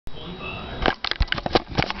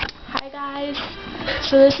guys,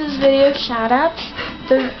 so this is video shoutouts.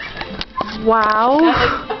 Wow.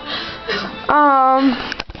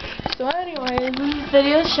 So anyways, this is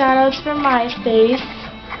video shoutouts for MySpace.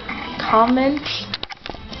 Comment.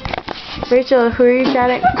 Rachel, who are you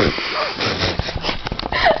shouting?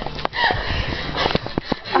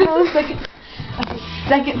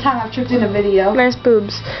 Second time I've tripped in a video. Nice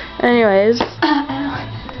boobs. Anyways.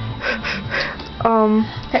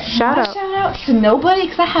 Shout out. Shout out to nobody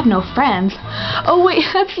because I have no friends. Oh wait,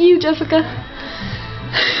 that's you, Jessica.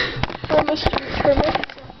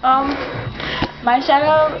 My shout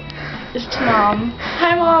out is to Mom.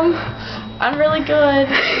 Hi Mom. I'm really good.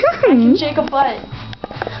 I can shake a butt.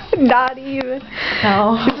 Not even.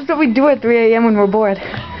 No. This is what we do at 3 a.m. when we're bored.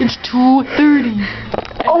 It's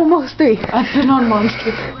 2:30. Almost 3. I've been on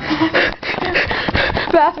Monster.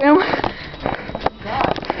 Bathroom.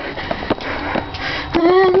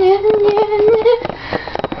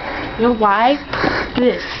 You know why?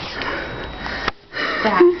 This.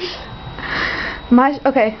 That.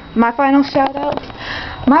 My final shout out.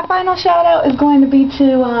 My final shout out is going to be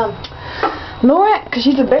to Lauren, because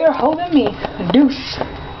she's a bigger hoe than me. Deuce.